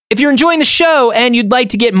If you're enjoying the show and you'd like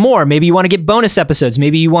to get more, maybe you want to get bonus episodes,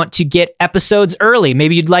 maybe you want to get episodes early,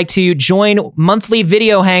 maybe you'd like to join monthly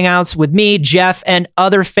video hangouts with me, Jeff, and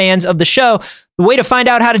other fans of the show, the way to find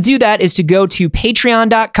out how to do that is to go to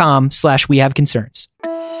patreon.com/wehaveconcerns.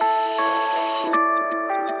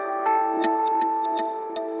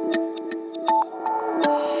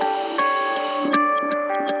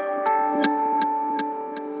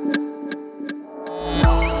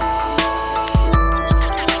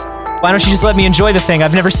 Why don't you just let me enjoy the thing?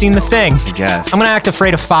 I've never seen the thing. I guess. I'm going to act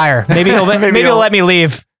afraid of fire. Maybe he'll let me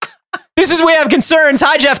leave. This is We Have Concerns.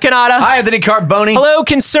 Hi, Jeff Cannata. Hi, Anthony Carboni. Hello,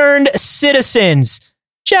 concerned citizens.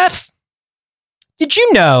 Jeff, did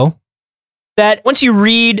you know that once you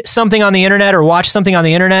read something on the internet or watch something on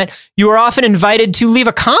the internet, you are often invited to leave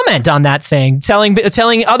a comment on that thing, telling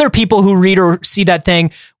other people who read or see that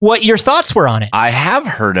thing what your thoughts were on it? I have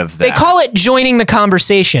heard of that. They call it joining the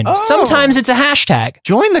conversation. Oh. Sometimes it's a hashtag.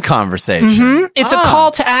 Join the conversation. Mm-hmm. It's a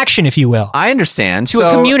call to action, if you will. I understand. To a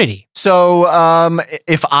community. So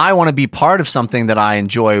if I want to be part of something that I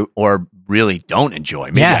enjoy or really don't enjoy,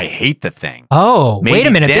 maybe I hate the thing. Oh, wait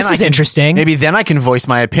a minute. This is interesting. Maybe then I can voice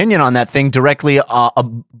my opinion on that thing directly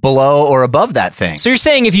below or above that thing. So you're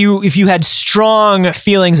saying if you had strong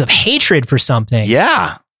feelings of hatred for something,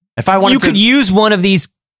 yeah, if I wanted, you could use one of these,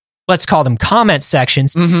 let's call them comment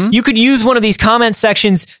sections. Mm-hmm. You could use one of these comment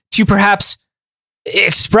sections to perhaps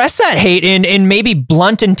express that hate in maybe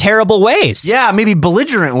blunt and terrible ways. Yeah, maybe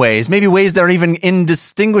belligerent ways, maybe ways that are even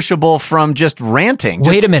indistinguishable from just ranting.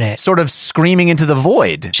 Wait a minute. Sort of screaming into the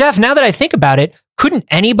void. Jeff, now that I think about it, couldn't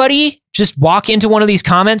anybody just walk into one of these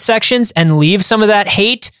comment sections and leave some of that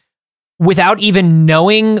hate without even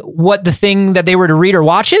knowing what the thing that they were to read or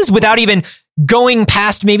watch is? Without even going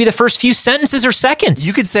past maybe the first few sentences or seconds?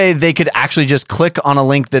 You could say they could actually just click on a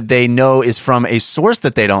link that they know is from a source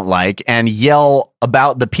that they don't like and yell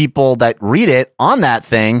about the people that read it on that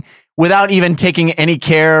thing without even taking any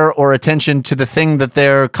care or attention to the thing that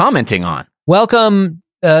they're commenting on. Welcome.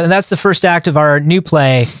 That's the first act of our new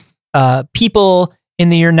play, People in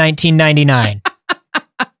the Year 1999.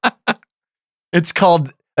 It's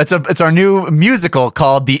called... It's our new musical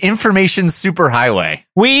called The Information Superhighway.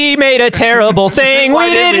 We made a terrible thing. We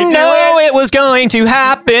didn't know it was going to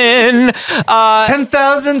happen.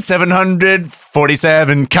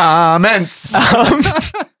 10,747 comments.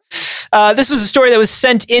 This was a story that was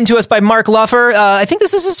sent in to us by Mark Luffer. I think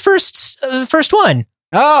this is his first one.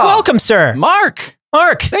 Oh, welcome, sir.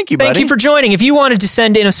 Mark, thank you, buddy. Thank you for joining. If you wanted to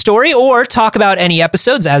send in a story or talk about any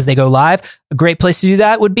episodes as they go live, a great place to do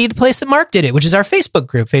that would be the place that Mark did it, which is our Facebook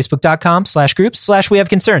group,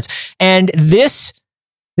 facebook.com/groups/wehaveconcerns. And this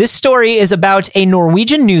story is about a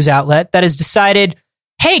Norwegian news outlet that has decided,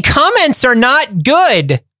 hey, comments are not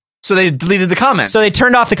good. So they deleted the comments. So they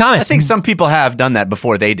turned off the comments. I think some people have done that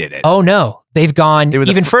before they did it. Oh, no. They've gone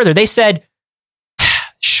even further. They said,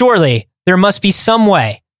 surely there must be some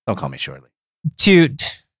way. Don't call me Shirley.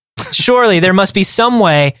 Surely there must be some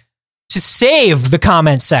way to save the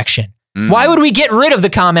comment section. Why would we get rid of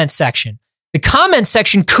the comment section? The comment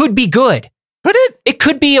section could be good. Could it? It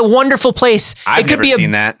could be a wonderful place. I've never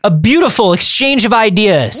seen that. A beautiful exchange of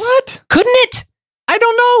ideas. What? Couldn't it? I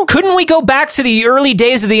don't know. Couldn't we go back to the early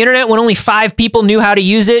days of the internet when only 5 people knew how to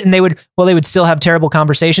use it and they would still have terrible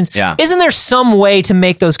conversations? Yeah. Isn't there some way to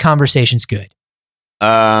make those conversations good?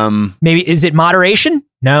 Maybe, is it moderation?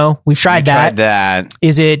 No, we've tried that.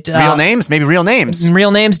 Is it real names? Maybe real names.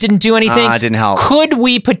 Real names didn't do anything. Didn't help. Could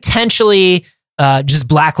we potentially just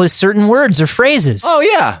blacklist certain words or phrases? Oh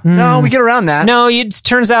yeah. No, we get around that. No, it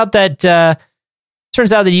turns out that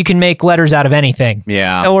you can make letters out of anything.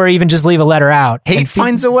 Yeah. Or even just leave a letter out. Hate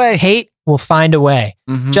finds a way. Hate will find a way.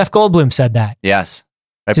 Mm-hmm. Jeff Goldblum said that. Yes.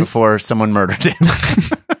 Right before someone murdered him.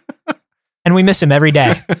 And we miss him every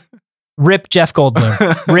day. Rip Jeff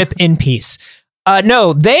Goldblum. Rip in peace.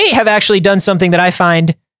 No, they have actually done something that I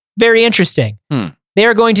find very interesting. They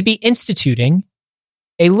are going to be instituting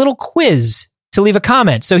a little quiz to leave a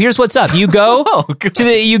comment. So here's what's up. You go to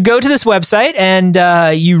this website and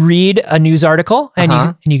you read a news article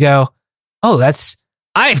and you go,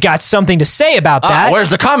 I've got something to say about that. Where's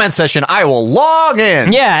the comment section? I will log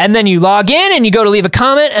in. Yeah, and then you log in and you go to leave a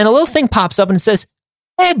comment and a little thing pops up and it says,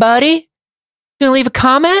 "Hey, buddy, gonna leave a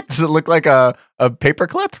comment?" Does it look like a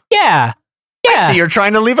paperclip? Yeah. I see you're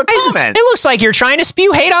trying to leave a comment. It looks like you're trying to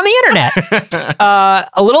spew hate on the internet.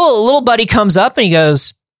 A little buddy comes up and he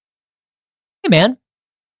goes, "Hey, man,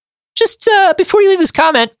 just before you leave this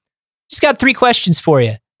comment, just got 3 questions for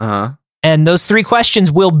you. And those 3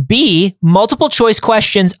 questions will be multiple choice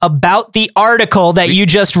questions about the article that you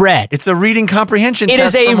just read. It's a reading comprehension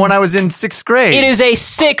test from when I was in 6th grade. It is a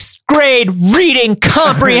 6th grade reading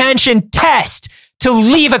comprehension test to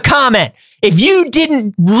leave a comment. If you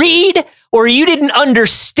didn't read or you didn't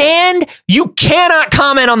understand, you cannot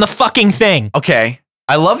comment on the fucking thing. Okay.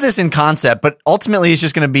 I love this in concept, but ultimately it's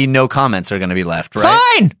just going to be no comments are going to be left, right?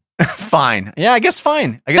 Fine. Fine. Yeah, I guess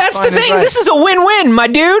fine. That's the thing. Right. This is a win-win, my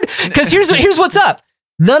dude. Because here's what's up.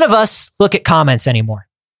 None of us look at comments anymore.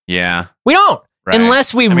 Yeah. We don't. Right.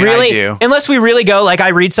 Unless we really go, like I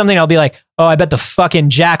read something, I'll be like, oh, I bet the fucking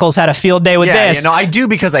Jackals had a field day with this. Yeah, no, I do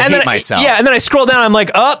because I hate myself. Yeah, and then I scroll down, I'm like,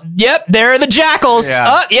 oh, yep, there are the Jackals. Yeah.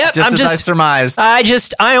 Oh, yep. Just as I surmised.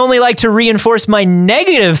 I only like to reinforce my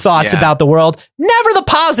negative thoughts about the world, never the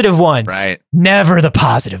positive ones. Right. Never the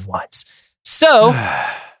positive ones. So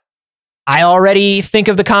I already think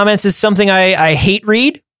of the comments as something I hate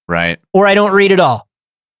read. Right. Or I don't read at all.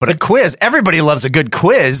 But a quiz, everybody loves a good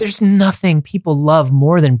quiz. There's nothing people love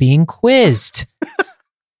more than being quizzed.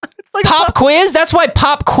 It's like pop quiz. That's why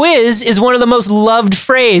pop quiz is one of the most loved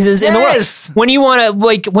phrases in the world. When you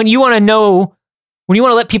want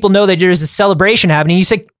to let people know that there's a celebration happening, you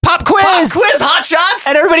say pop quiz. Pop quiz, hot shots.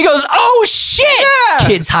 And everybody goes, oh shit. Yeah.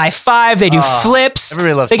 Kids high five. They do flips.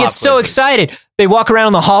 Everybody loves They get so excited. They walk around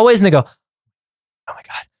in the hallways and they go, oh my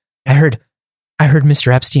God, I heard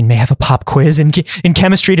Mr. Epstein may have a pop quiz in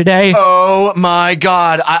chemistry today. Oh my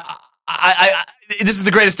God. This is the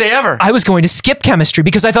greatest day ever. I was going to skip chemistry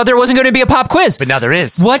because I thought there wasn't going to be a pop quiz. But now there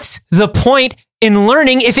is. What's the point in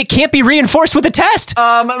learning if it can't be reinforced with a test?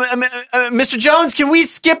 Mr. Jones, can we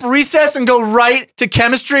skip recess and go right to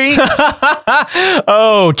chemistry?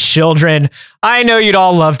 Oh, children. I know you'd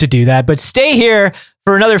all love to do that, but stay here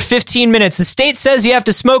for another 15 minutes. The state says you have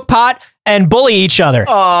to smoke pot and bully each other.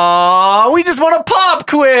 Oh, we just want a pop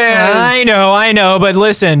quiz. I know. But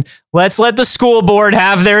listen, let's let the school board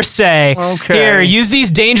have their say. Okay. Here, use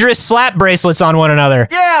these dangerous slap bracelets on one another.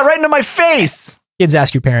 Yeah, right into my face. Kids,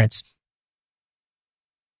 ask your parents.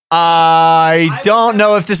 I don't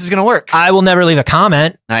know if this is going to work. I will never leave a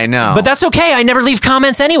comment. I know. But that's okay. I never leave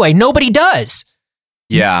comments anyway. Nobody does.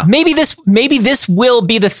 Yeah. Maybe this will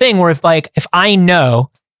be the thing where if I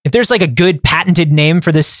know, if there's like a good patented name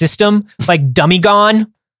for this system, like Dummy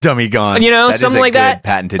Gone, something like that.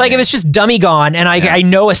 Patented like name. if it's just Dummy Gone and I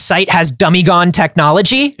know a site has Dummy Gone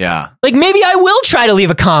technology. Yeah. Like maybe I will try to leave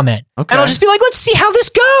a comment. Okay. And I'll just be like, let's see how this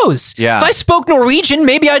goes. Yeah. If I spoke Norwegian,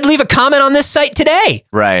 maybe I'd leave a comment on this site today.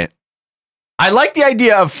 Right. I like the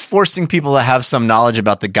idea of forcing people to have some knowledge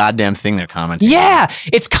about the goddamn thing they're commenting. Yeah.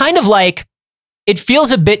 It's kind of like, it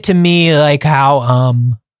feels a bit to me like how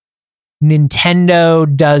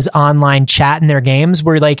Nintendo does online chat in their games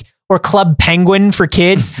or Club Penguin for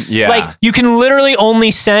kids. Yeah. Like you can literally only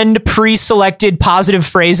send pre-selected positive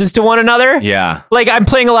phrases to one another. Yeah. Like I'm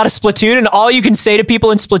playing a lot of Splatoon and all you can say to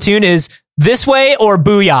people in Splatoon is this way or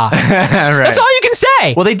booyah. Right. That's all you can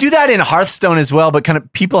say. Well, they do that in Hearthstone as well, but kind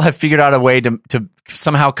of people have figured out a way to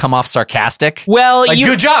somehow come off sarcastic. Well, like,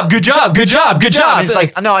 good job. And it's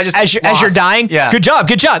like, no, I just as you're dying. Yeah. Good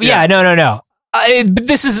job. Yeah. No.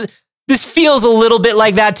 This feels a little bit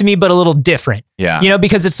like that to me, but a little different. Yeah.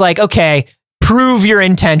 Because it's like, okay, prove your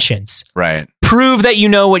intentions. Right. Prove that you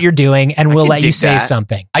know what you're doing and we'll let you say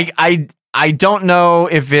something. I don't know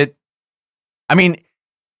if it, I mean,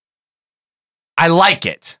 I like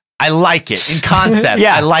it. In concept.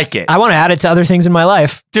 Yeah. I like it. I want to add it to other things in my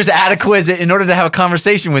life. Just add a quiz in order to have a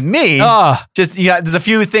conversation with me. Just, there's a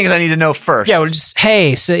few things I need to know first. Yeah.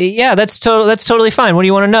 That's totally fine. What do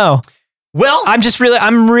you want to know? Well,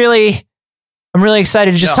 I'm really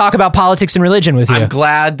excited to just talk about politics and religion with you. I'm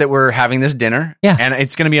glad that we're having this dinner. Yeah. And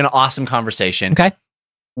it's going to be an awesome conversation. Okay.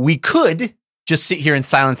 We could just sit here in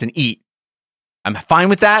silence and eat. I'm fine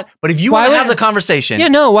with that. But if you want to have the conversation. Yeah,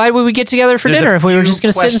 no. Why would we get together for dinner if we were just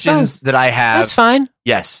going to sit in silence? That I have. That's fine.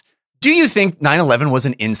 Yes. Do you think 9/11 was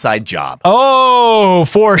an inside job? Oh,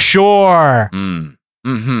 for sure.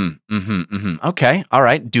 Okay. All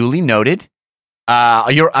right. Duly noted. I'm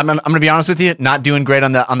going to be honest with you. Not doing great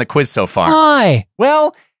on the quiz so far. Why?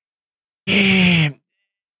 Well,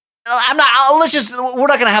 I'm not. We're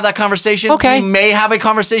not going to have that conversation. Okay. We may have a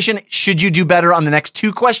conversation. Should you do better on the next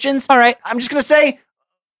 2 questions? All right. I'm just going to say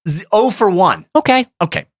 0 for 1. Okay.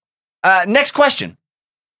 Next question.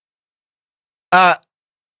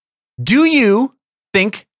 Do you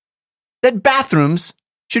think that bathrooms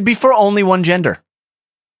should be for only one gender?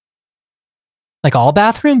 Like all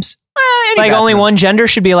bathrooms? Bathroom. Only one gender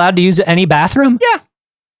should be allowed to use any bathroom? Yeah.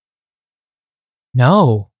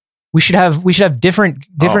 No. We should have different.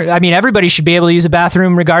 I mean, everybody should be able to use a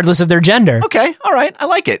bathroom regardless of their gender. Okay. All right. I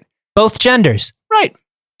like it. Both genders. Right.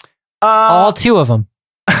 All two of them.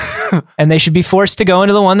 And they should be forced to go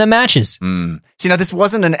into the one that matches. See, now this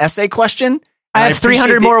wasn't an essay question. I have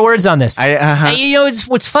 300 more words on this. I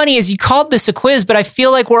What's funny is you called this a quiz, but I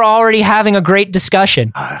feel like we're already having a great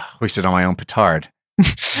discussion. Wasted on my own petard.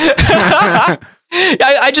 I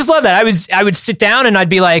just love that. I would sit down and I'd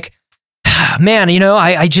be like, man, I'm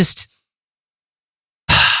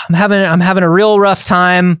having a real rough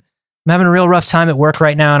time. I'm having a real rough time at work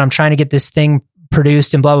right now, and I'm trying to get this thing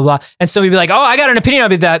produced and blah, blah, blah. And somebody would be like, oh, I got an opinion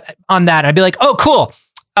on that. I'd be like, oh, cool.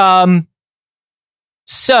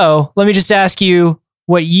 So let me just ask you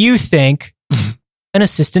what you think an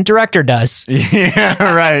assistant director does.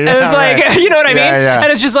 Yeah, right. And it's like, you know what I mean? Yeah.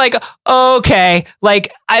 And it's just like, okay,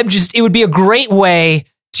 like it would be a great way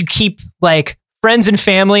to keep like friends and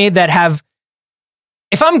family that have,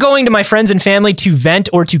 if I'm going to my friends and family to vent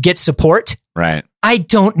or to get support, right, I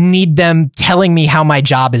don't need them telling me how my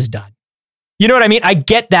job is done. You know what I mean? I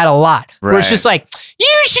get that a lot. Right. Where it's just like,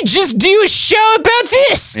 you should just do a show about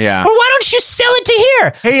this. Yeah. Or why don't you sell it to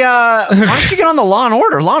here? Hey, why don't you get on the Law &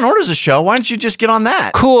 Order? Law & Order's a show. Why don't you just get on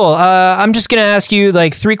that? Cool. I'm just going to ask you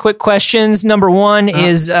like 3 quick questions. Number 1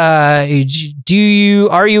 is, are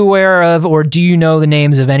you aware of or do you know the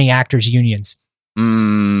names of any actors' unions?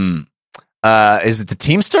 Is it the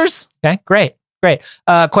Teamsters? Okay, great.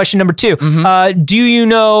 Question number 2. Do you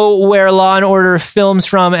know where Law & Order films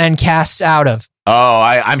from and casts out of? Oh,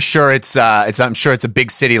 I'm sure it's a big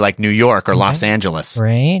city like New York or Los Angeles.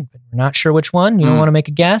 Right, but we're not sure which one. You don't want to make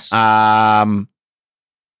a guess?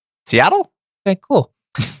 Seattle? Okay, cool.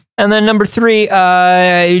 And then number 3,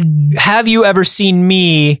 have you ever seen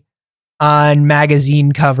me on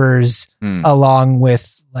magazine covers along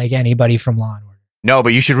with like anybody from Law & Order? No,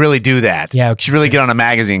 but you should really do that. Yeah, you should really get on a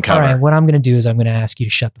magazine cover. All right, what I'm going to do is I'm going to ask you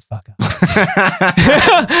to shut the fuck up.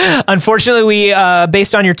 Unfortunately, we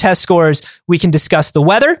based on your test scores, we can discuss the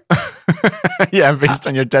weather. Yeah, based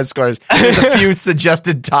on your test scores, there's a few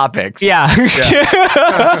suggested topics. Yeah.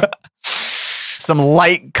 Some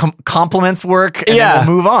light compliments work, and then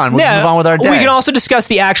we'll move on. We'll just move on with our day. We can also discuss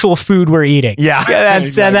the actual food we're eating. Yeah,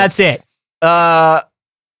 exactly. That's it.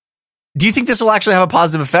 Do you think this will actually have a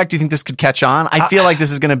positive effect? Do you think this could catch on? I feel like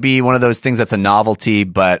this is going to be one of those things that's a novelty,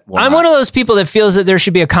 but I'm one of those people that feels that there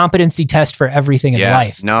should be a competency test for everything in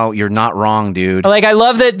life. No, you're not wrong, dude. Like, I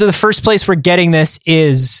love that the first place we're getting this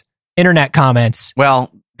is internet comments.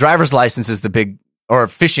 Well, driver's license is the big, or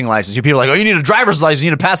fishing license. People are like, oh, you need a driver's license.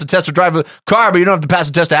 You need to pass a test to drive a car, but you don't have to pass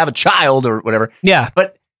a test to have a child or whatever. Yeah.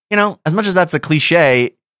 But, as much as that's a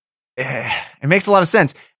cliche, it makes a lot of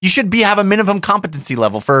sense. You should have a minimum competency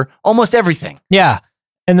level for almost everything. Yeah.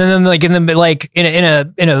 And then like in a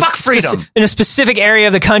fuck freedom in a specific area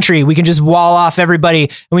of the country, we can just wall off everybody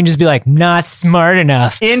and we can just be like, not smart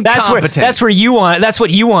enough. Incompetent. That's what you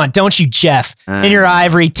want, don't you, Jeff? In your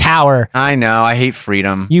ivory tower. I know. I hate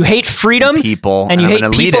freedom. You hate freedom? People. And you hate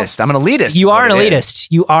an elitist. people? I'm an elitist. You are an elitist.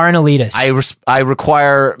 You are an elitist. I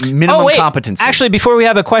require minimum competency. Actually, before we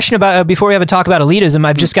have a talk about elitism,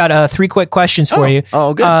 I've just got 3 quick questions for you.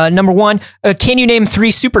 Oh, good. Number 1, can you name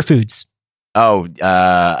 3 superfoods? Oh,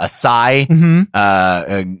 acai,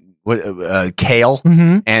 kale,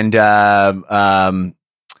 and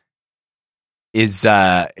is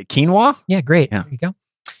quinoa? Yeah, great. Yeah. There you go.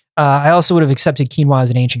 I also would have accepted quinoa as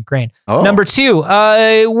an ancient grain. Oh. Number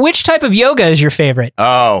 2, which type of yoga is your favorite?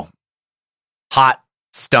 Oh, hot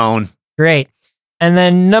stone. Great. And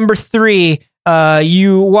then number 3,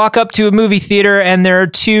 you walk up to a movie theater and there are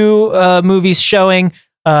 2 movies showing.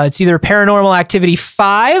 It's either Paranormal Activity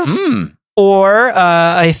 5 or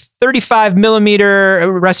a 35 millimeter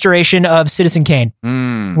restoration of Citizen Kane.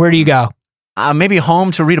 Where do you go? Maybe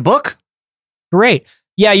home to read a book. Great.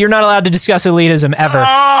 Yeah, you're not allowed to discuss elitism ever.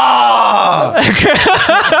 Oh!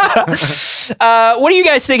 What do you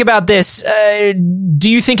guys think about this? Do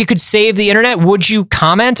you think it could save the internet? Would you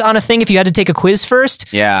comment on a thing if you had to take a quiz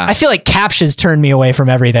first? Yeah. I feel like captchas turn me away from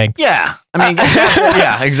everything. Yeah. I mean,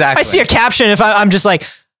 yeah, exactly. I see a caption if I'm just like,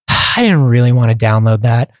 I didn't really want to download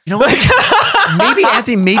that. You know what? Maybe,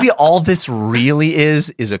 Anthony, all this really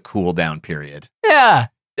is a cool down period. Yeah.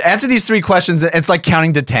 Answer these 3 questions. It's like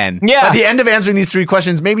counting to 10. Yeah. At the end of answering these 3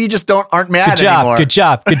 questions, maybe you just aren't mad anymore. Good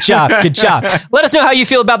job. Let us know how you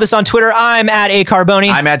feel about this on Twitter. I'm at @Carboni.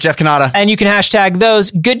 I'm at Jeff Cannata. And you can hashtag those.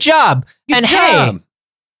 Good job. Hey,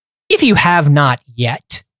 if you have not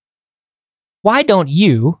yet, why don't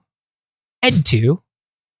you head to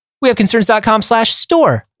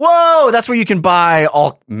wehaveconcerns.com/store. Whoa, that's where you can buy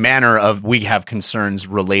all manner of We Have Concerns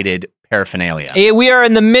related paraphernalia. We are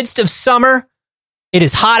in the midst of summer. It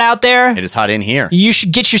is hot out there. It is hot in here. You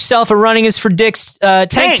should get yourself a Running is for Dicks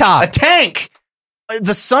tank top. A tank.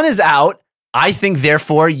 the sun is out. I think,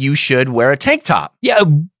 therefore, you should wear a tank top. Yeah,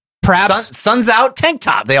 perhaps. Sun's out, tank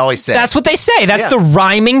top, they always say. That's what they say. That's the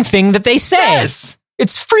rhyming thing that they say. Yes.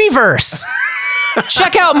 It's free verse.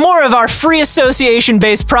 Check out more of our free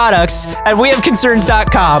association-based products at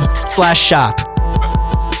wehaveconcerns.com/shop.